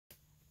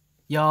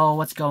Yo,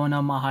 what's going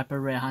on, my hyper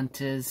rare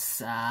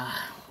hunters?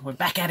 We're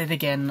back at it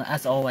again,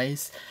 as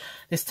always.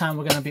 This time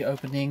we're gonna be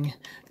opening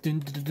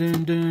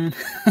Now,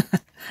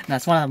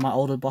 it's one of my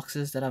older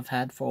boxes that I've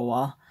had for a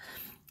while.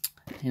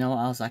 You know,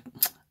 I was like,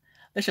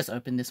 let's just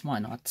open this, why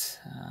not?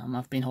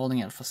 I've been holding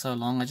it for so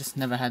long, I just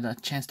never had a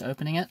chance to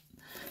opening it.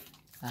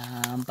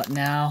 But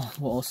now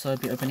we'll also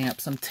be opening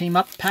up some team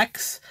up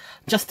packs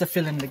just to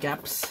fill in the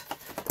gaps.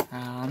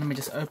 Let me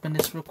just open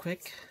this real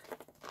quick.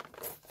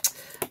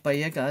 But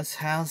yeah guys,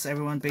 how's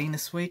everyone been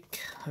this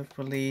week?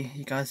 Hopefully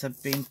you guys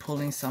have been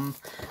pulling some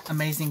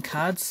amazing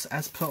cards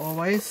as per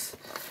always.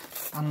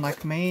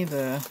 Unlike me,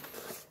 the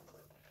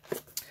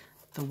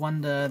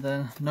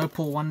no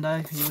pull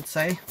wonder, you would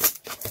say.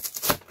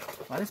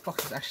 But this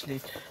box is actually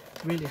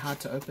really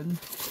hard to open.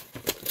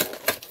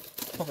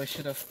 Probably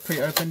should have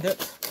pre-opened it,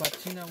 but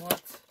you know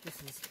what?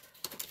 This is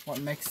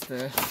what makes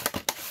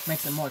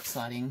it more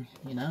exciting,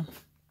 you know.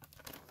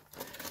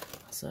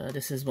 So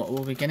this is what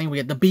we'll be getting. We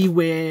get the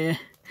Bewear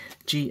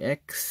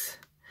GX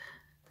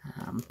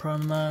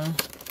promo,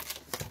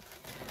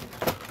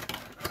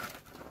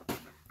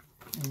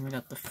 and we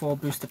got the 4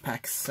 booster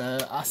packs. So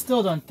I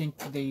still don't think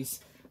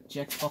these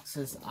GX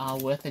boxes are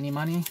worth any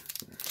money.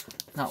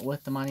 Not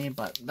worth the money,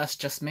 but that's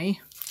just me.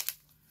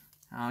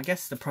 I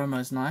guess the promo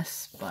is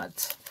nice,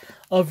 but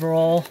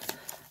overall,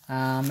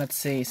 let's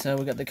see. So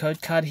we got the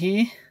code card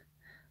here.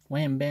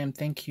 Wham bam,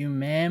 thank you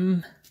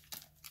ma'am.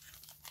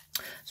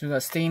 So we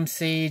got Steam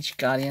Siege,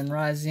 Guardian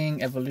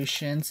Rising,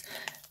 Evolutions,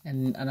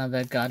 and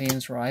another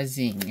Guardians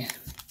Rising.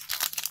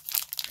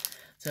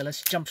 So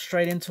let's jump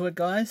straight into it,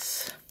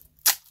 guys.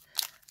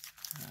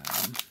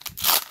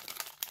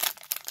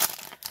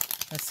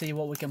 Let's see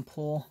what we can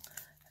pull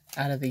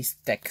out of these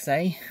decks,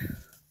 eh?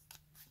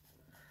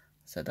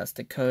 So that's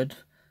the code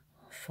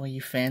for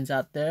you fans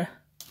out there.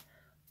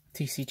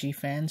 TCG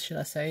fans, should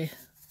I say.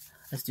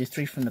 Let's do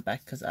 3 from the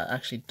back, because I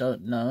actually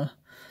don't know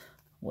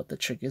what the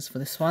trick is for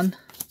this one.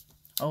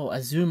 Oh,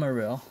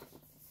 Azumarill.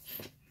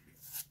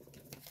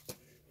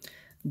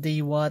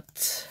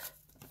 Dewott,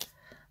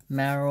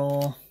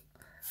 Marrow,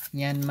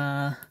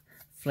 Yanma,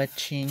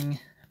 Fletching,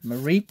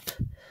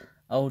 Mareep.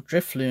 Oh,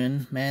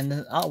 Drifloon. Man,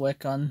 the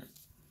artwork on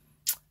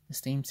the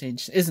Steam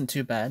Siege isn't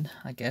too bad,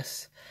 I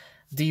guess.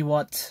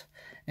 Dewott.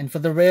 And for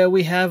the rare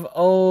we have,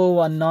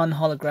 oh, a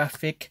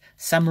non-holographic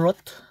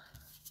Samurott.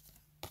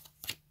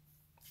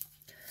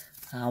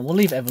 We'll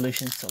leave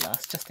Evolutions to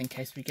last, just in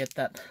case we get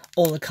that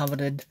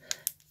all-coveted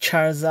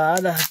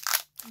Charizard,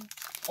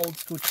 old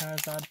school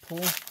Charizard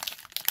pull.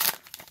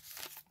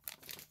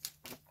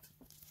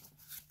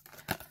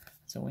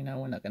 So we know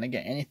we're not going to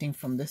get anything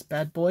from this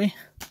bad boy,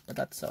 but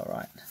that's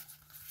alright.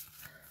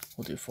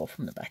 We'll do 4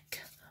 from the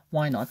back.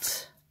 Why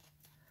not?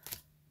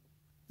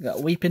 We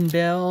got Weeping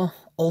Bell,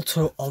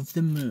 Altar of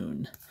the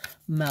Moon,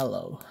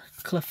 Mallow,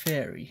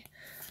 Clefairy,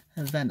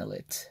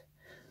 Vanillit,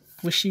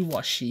 Wishy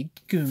Washy,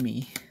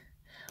 Goomy,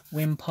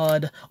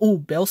 Wimpod, oh,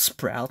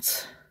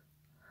 Bellsprout.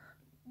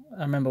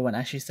 I remember when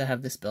Ash used to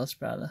have this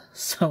Bellsprout.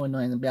 So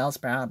annoying.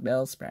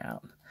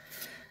 Bellsprout.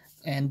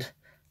 And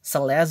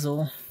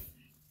Salazzle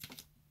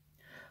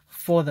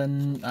for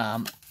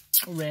the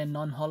rare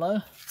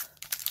non-holo.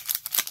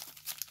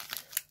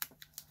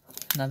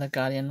 Another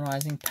Guardian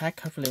Rising pack.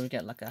 Hopefully we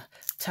get like a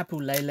Tapu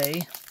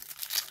Lele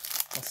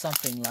or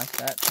something like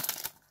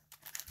that.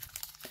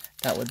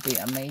 That would be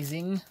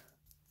amazing.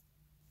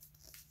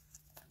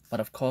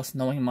 But of course,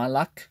 knowing my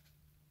luck,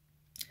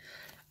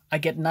 I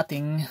get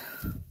nothing.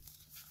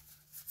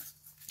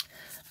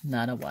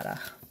 Nada wada.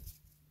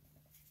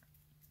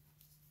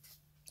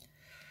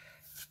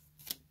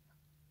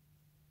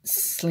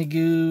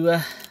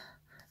 Sliggoo,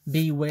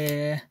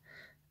 Bewear,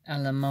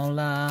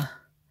 Alamola,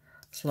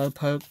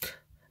 Slowpoke,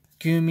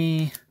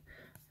 Goomy,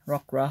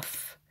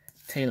 Rockruff,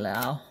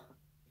 Taillow,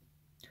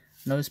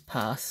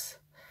 Nosepass,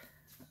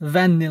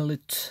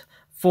 Vanillit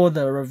for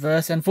the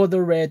reverse, and for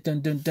the red,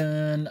 dun dun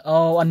dun.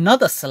 Oh,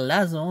 another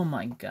Salazzle. Oh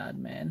my god,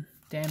 man.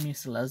 Damn you,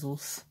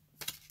 Salazzles.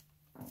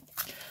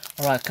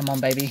 Alright, come on,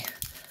 baby.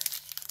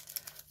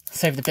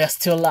 Save the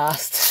best till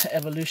last.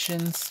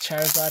 Evolutions,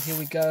 Charizard, here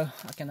we go.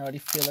 I can already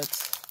feel it.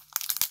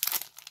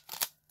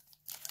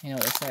 You know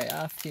what they say,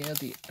 I feel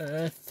the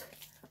earth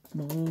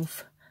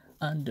move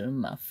under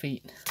my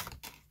feet.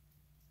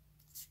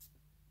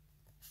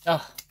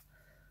 Oh,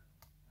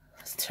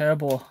 that's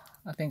terrible.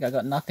 I think I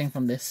got nothing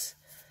from this.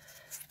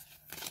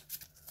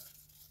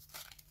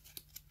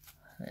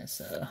 Okay,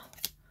 so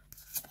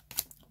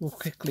we'll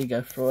quickly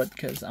go through it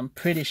because I'm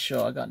pretty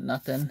sure I got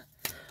nothing,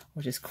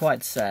 which is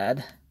quite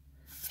sad.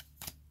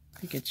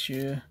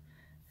 Pikachu,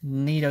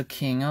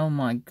 Nidoking, oh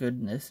my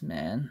goodness,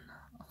 man.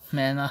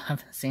 Man, I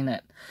haven't seen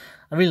that.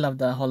 I really love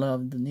the holo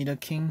of the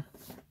Nidoking.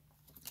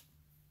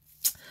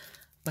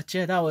 But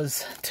yeah, that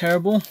was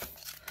terrible.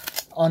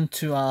 On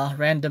to our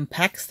random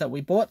packs that we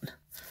bought.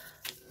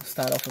 We'll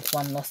start off with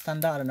 1 Lost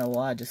Thunder. I don't know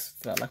why, I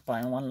just felt like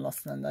buying 1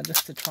 Lost Thunder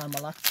just to try my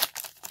luck.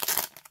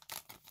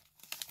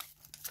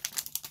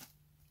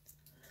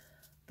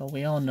 But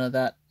we all know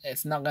that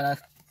it's not going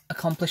to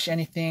accomplish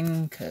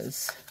anything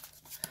because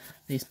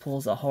these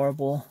pulls are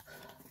horrible.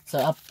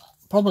 So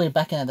Probably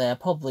back in the day, I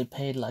probably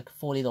paid like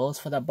 $40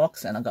 for that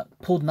box and I got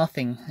pulled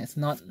nothing. It's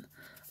not, I'm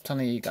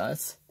telling you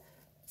guys,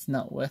 it's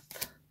not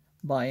worth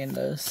buying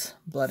those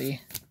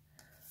bloody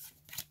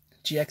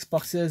GX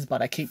boxes,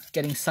 but I keep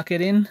getting suckered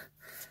in.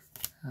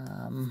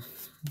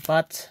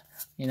 But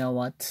you know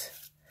what?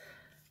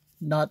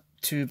 Not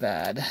too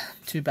bad.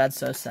 Too bad,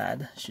 so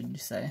sad, should you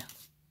say.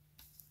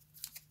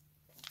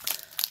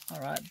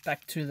 Alright,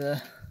 back to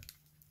the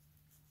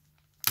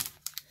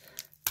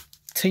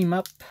team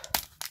up.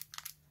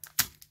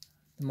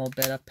 The more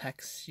better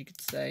packs, you could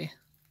say.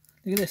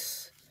 Look at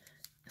this.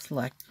 It's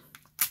like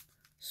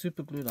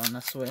super glued on, I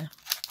swear.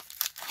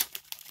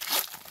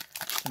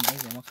 It's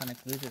amazing. What kind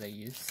of glue do they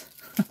use?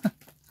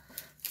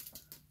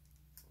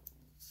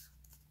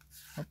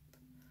 Oh,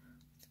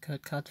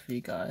 code card for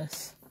you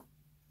guys.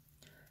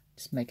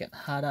 Just make it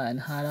harder and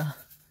harder.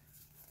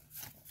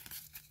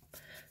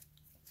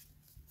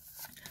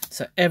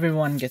 So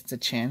everyone gets a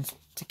chance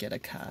to get a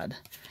card.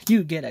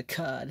 You get a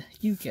card.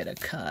 You get a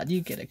card.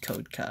 You get a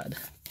code card.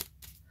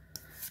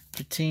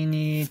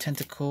 Dratini,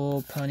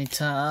 Tentacle,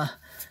 Ponyta,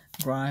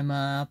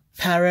 Grimer,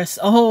 Paris.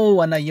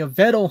 Oh, and a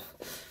Yveltal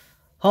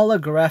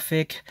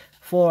holographic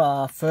for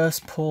our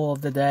first pull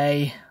of the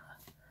day.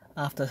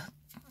 After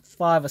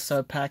 5 or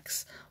so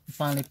packs, we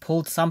finally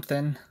pulled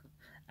something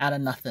out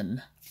of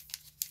nothing.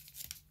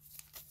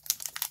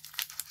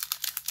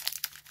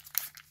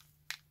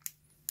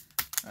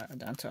 Alright,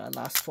 down to our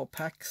last 4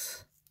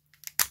 packs.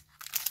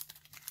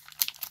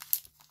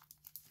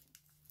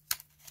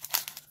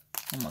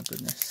 Oh my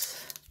goodness.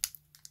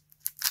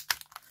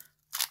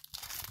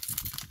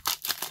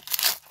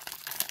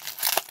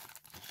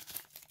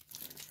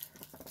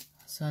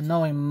 So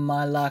knowing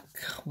my luck,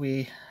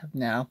 we have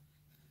now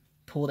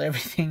pulled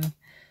everything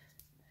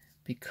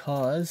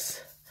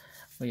because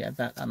we are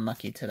that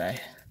unlucky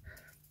today.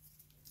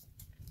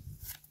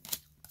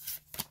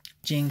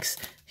 Jinx,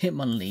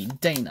 Hitmonlee,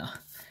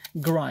 Dana,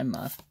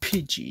 Grimer,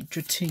 Pidgey,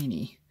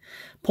 Dratini,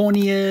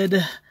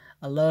 Pawniard,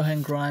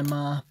 Alolan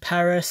Grimer,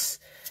 Paris,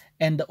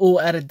 and the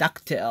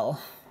Aerodactyl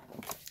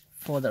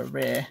for the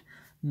rare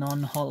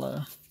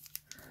non-holo.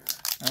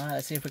 Alright,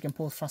 let's see if we can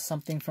pull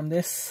something from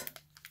this.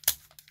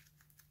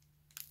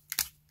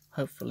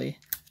 Hopefully.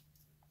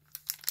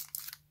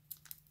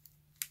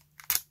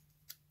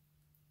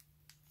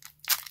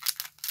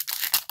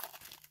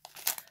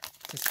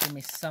 Just give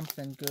me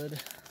something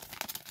good.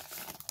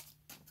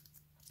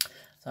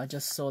 So I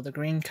just saw the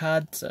green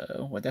card,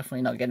 so we're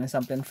definitely not getting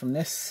something from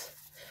this.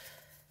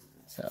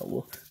 So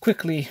we'll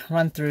quickly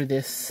run through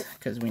this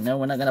because we know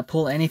we're not going to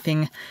pull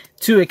anything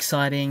too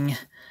exciting.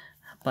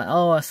 But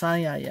oh,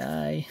 say ay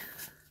ay.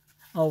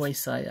 Always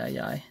say ay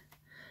ay.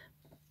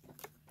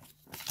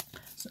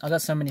 I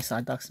got so many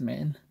side ducks,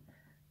 man.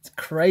 It's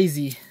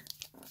crazy.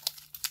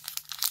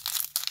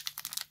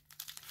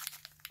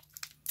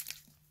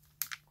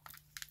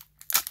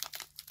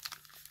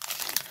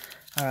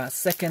 Alright,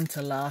 second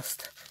to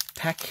last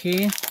pack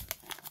here.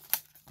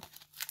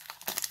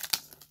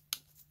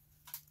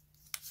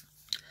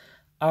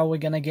 Are we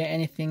gonna get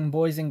anything,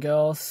 boys and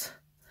girls?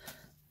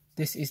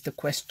 This is the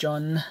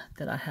question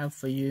that I have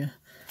for you.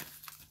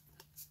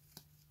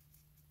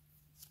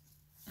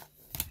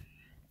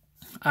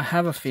 I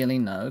have a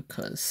feeling no,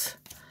 because...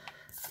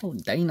 Oh,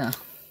 Dana.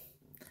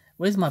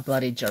 Where's my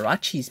bloody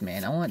Jirachis,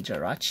 man? I want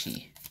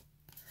Jirachi.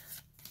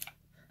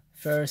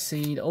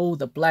 Ferroseed, oh,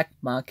 the Black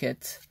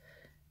Market,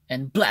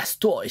 and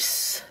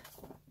Blastoise.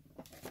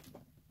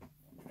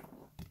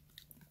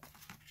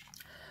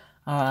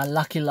 Alright,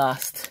 lucky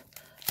last.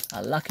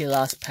 A lucky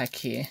last pack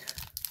here.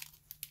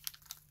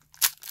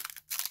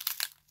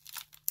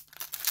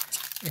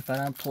 If I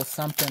don't pull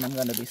something, I'm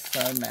gonna be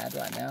so mad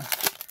right now.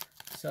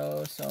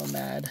 So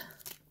mad.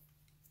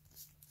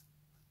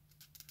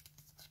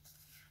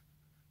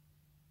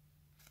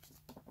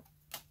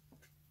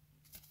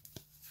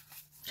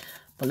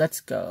 But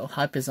let's go.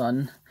 Hype is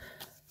on.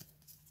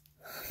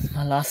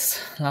 My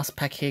last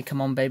pack here.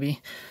 Come on, baby.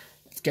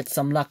 Let's get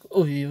some luck.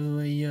 Oh yeah.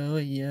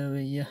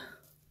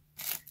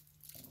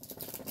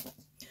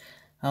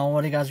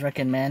 What do you guys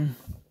reckon, man?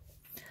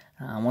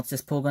 What's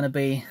this pull gonna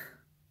be?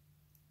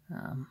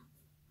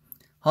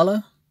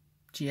 Holo,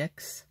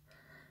 GX,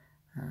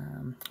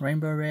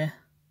 Rainbow Rare.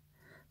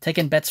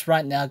 Taking bets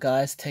right now,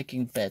 guys.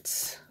 Taking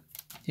bets.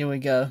 Here we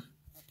go.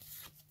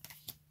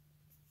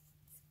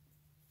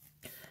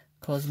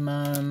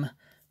 Cosmome,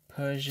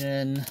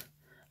 Persian,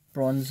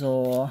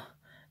 Bronzor,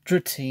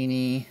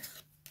 Dratini,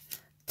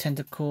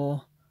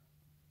 Tentacle,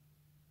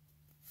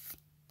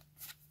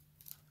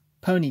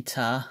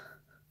 Ponyta.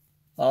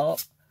 Oh,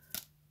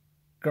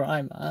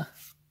 Grimer.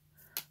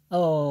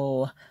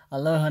 Oh,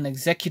 Alolan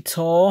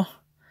Executor.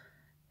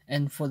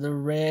 And for the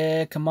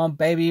rare, come on,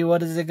 baby,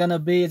 what is it gonna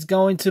be? It's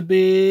going to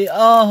be,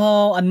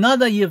 oh,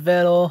 another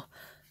Yveltal.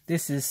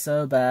 This is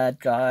so bad,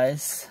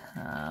 guys.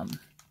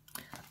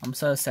 I'm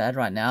so sad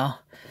right now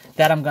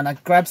that I'm gonna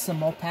grab some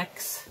more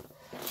packs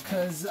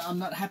because I'm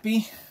not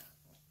happy.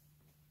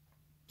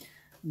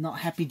 Not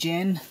happy,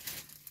 Jen.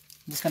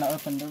 I'm just gonna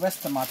open the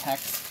rest of my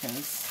packs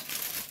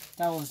because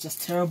that was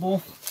just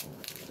terrible.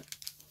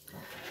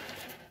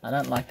 I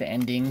don't like the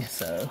ending,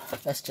 so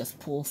let's just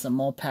pull some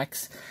more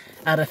packs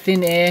out of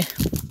thin air.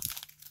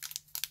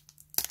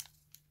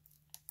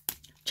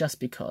 Just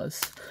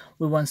because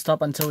we won't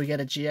stop until we get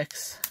a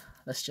GX,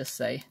 let's just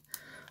say.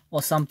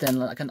 Or something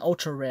like an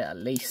ultra rare at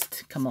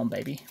least. Come on,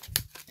 baby.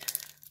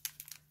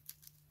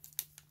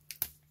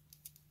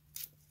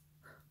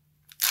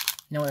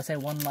 You know what I say?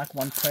 One like,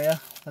 one prayer.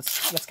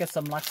 Let's get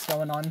some likes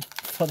going on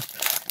for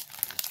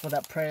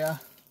that prayer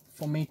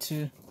for me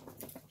to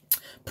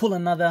pull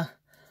another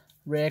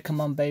rare. Come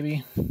on,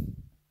 baby.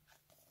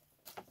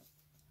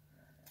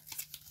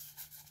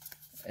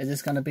 Is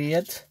this gonna be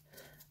it?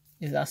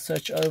 Is our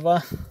search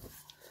over?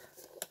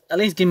 At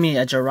least give me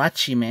a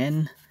Jirachi,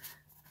 man.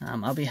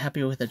 I'll be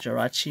happy with a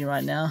Jirachi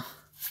right now.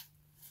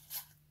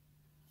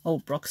 Oh,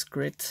 Brock's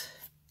Grit.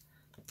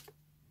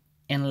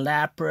 And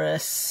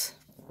Lapras.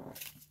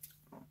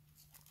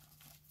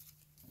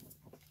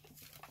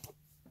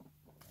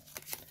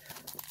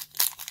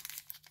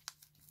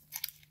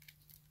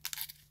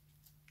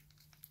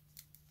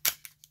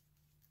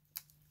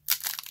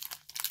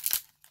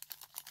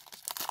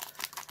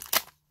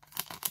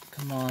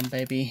 Come on,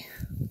 baby.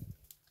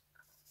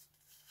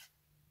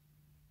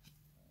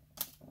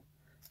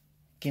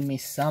 Give me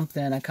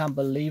something. I can't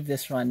believe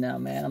this right now,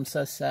 man. I'm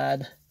so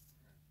sad.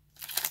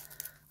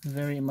 I'm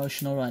very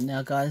emotional right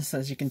now, guys,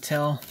 as you can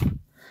tell.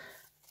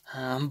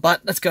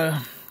 But let's go.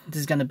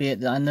 This is going to be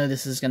it. I know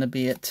this is going to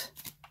be it.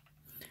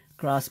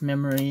 Grass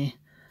Memory.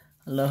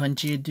 Alohan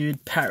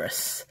Geodude.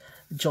 Paris.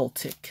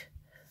 Joltik.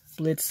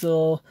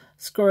 Blitzel.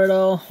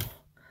 Squirtle.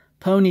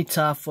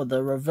 Ponyta for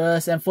the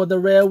reverse. And for the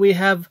rare, we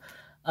have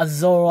a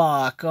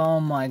Zoroark. Oh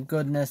my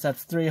goodness,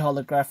 that's 3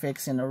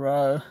 holographics in a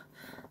row.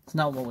 It's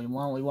not what we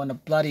want. We want a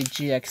bloody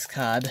GX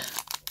card.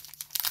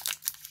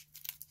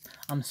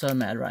 I'm so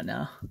mad right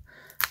now.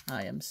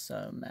 I am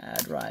so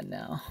mad right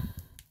now.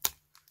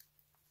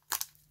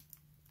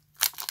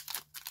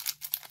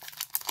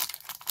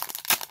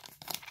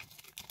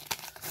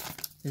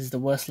 This is the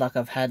worst luck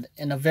I've had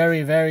in a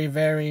very, very,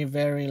 very,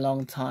 very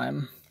long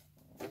time.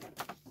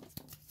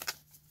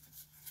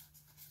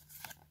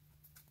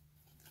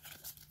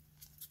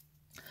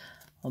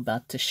 I'm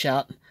about to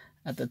shout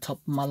at the top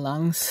of my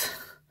lungs,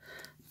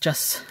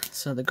 just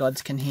so the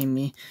gods can hear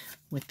me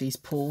with these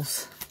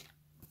pulls.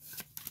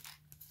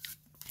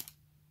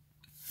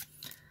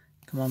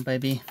 Come on,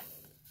 baby.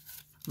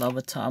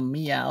 Larvitar,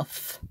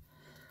 Meowth,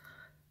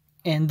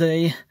 and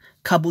the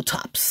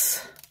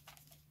Kabutops.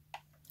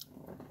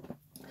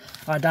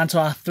 Alright, down to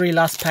our 3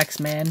 last packs,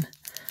 man.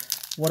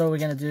 What are we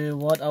going to do?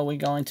 What are we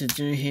going to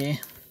do here?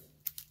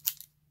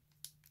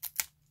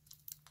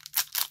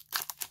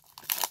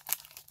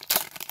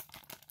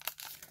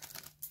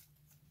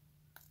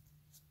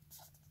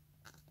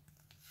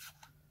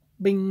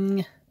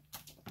 Bing.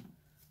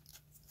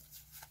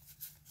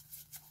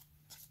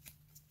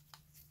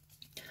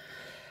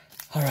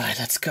 Alright,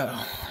 let's go.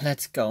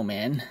 Let's go,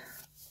 man.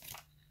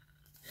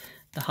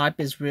 The hype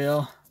is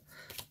real.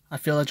 I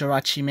feel a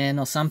Jirachi, man,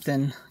 or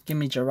something. Give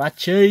me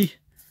Jirachi.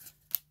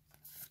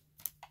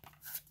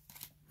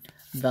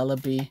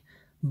 Vullaby.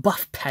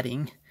 Buff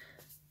padding.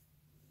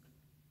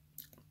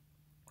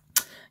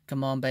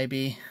 Come on,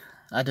 baby.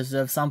 I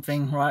deserve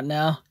something right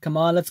now. Come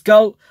on, let's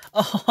go.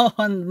 Oh,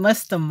 and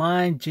Mr.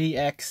 Mime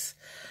GX.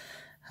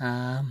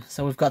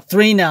 So we've got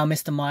 3 now,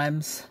 Mr.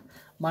 Mimes.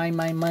 Mime.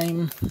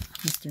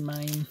 Mr.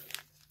 Mime.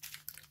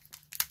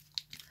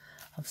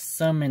 I have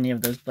so many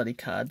of those bloody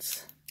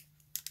cards.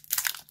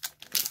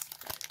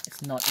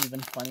 It's not even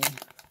funny.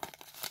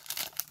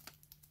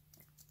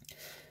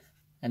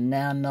 And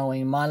now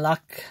knowing my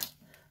luck,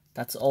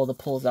 that's all the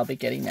pulls I'll be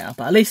getting now.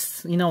 But at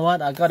least, you know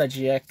what? I got a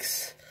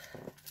GX.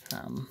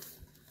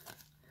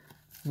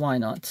 Why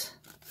not?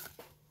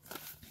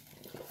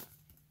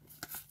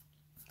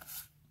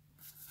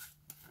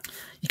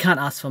 You can't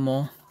ask for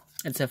more,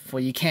 except for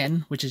you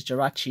can, which is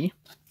Jirachi.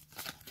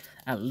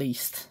 At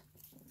least.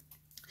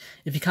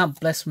 If you can't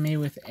bless me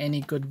with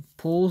any good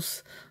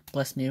pulls,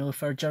 bless me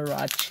with a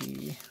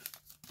Jirachi.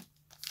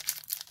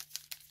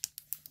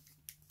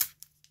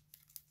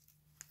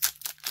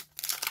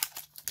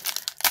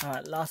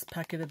 Alright, last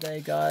pack of the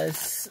day,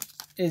 guys.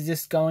 Is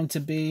this going to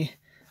be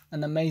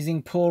an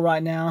amazing pull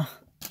right now?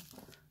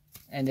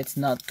 And it's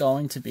not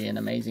going to be an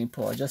amazing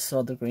pull. I just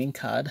saw the green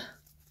card.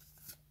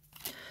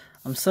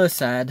 I'm so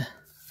sad.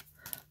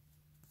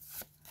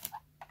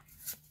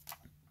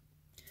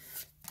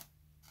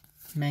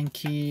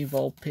 Mankey,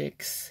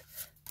 Vulpix,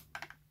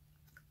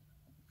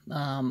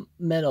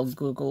 Metal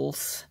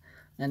Googles,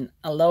 and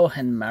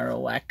Alohan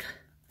Marowak.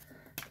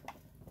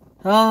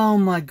 Oh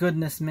my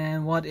goodness,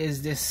 man. What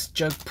is this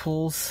joke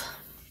pulls?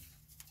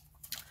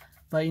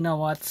 But you know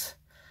what?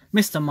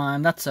 Mr.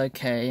 Mime, that's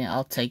okay.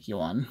 I'll take you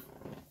on.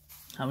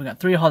 We got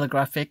 3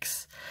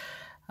 holographics.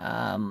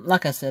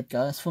 Like I said,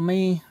 guys, for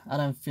me, I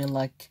don't feel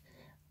like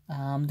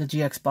the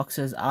GX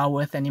boxes are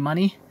worth any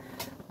money.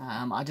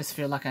 I just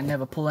feel like I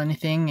never pull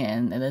anything,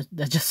 and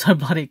they're just so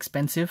bloody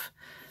expensive.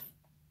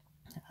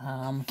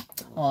 Oh,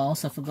 I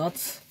also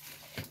forgot.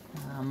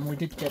 We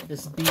did get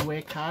this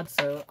Bewear card,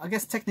 so I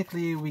guess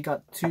technically we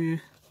got 2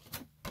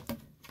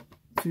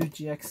 2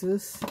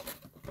 GXs.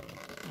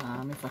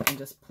 If I can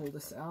just pull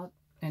this out,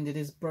 and it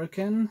is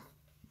broken.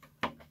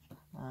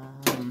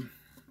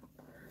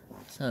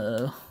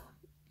 So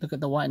look at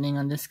the whitening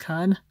on this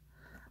card.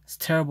 It's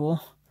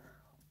terrible.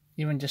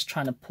 Even just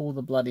trying to pull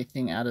the bloody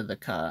thing out of the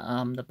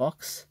the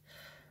box.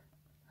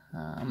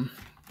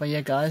 But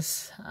yeah,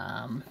 guys,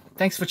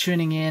 thanks for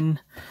tuning in.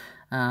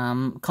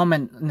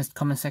 Comment in the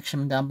comment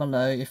section down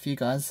below if you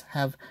guys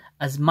have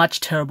as much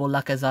terrible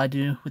luck as I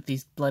do with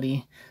these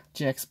bloody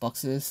GX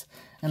boxes.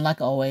 And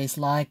like always,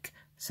 like,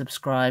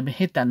 subscribe,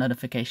 hit that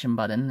notification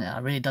button.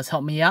 It really does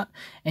help me out.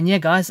 And yeah,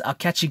 guys, I'll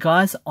catch you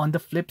guys on the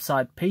flip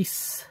side.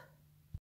 Peace.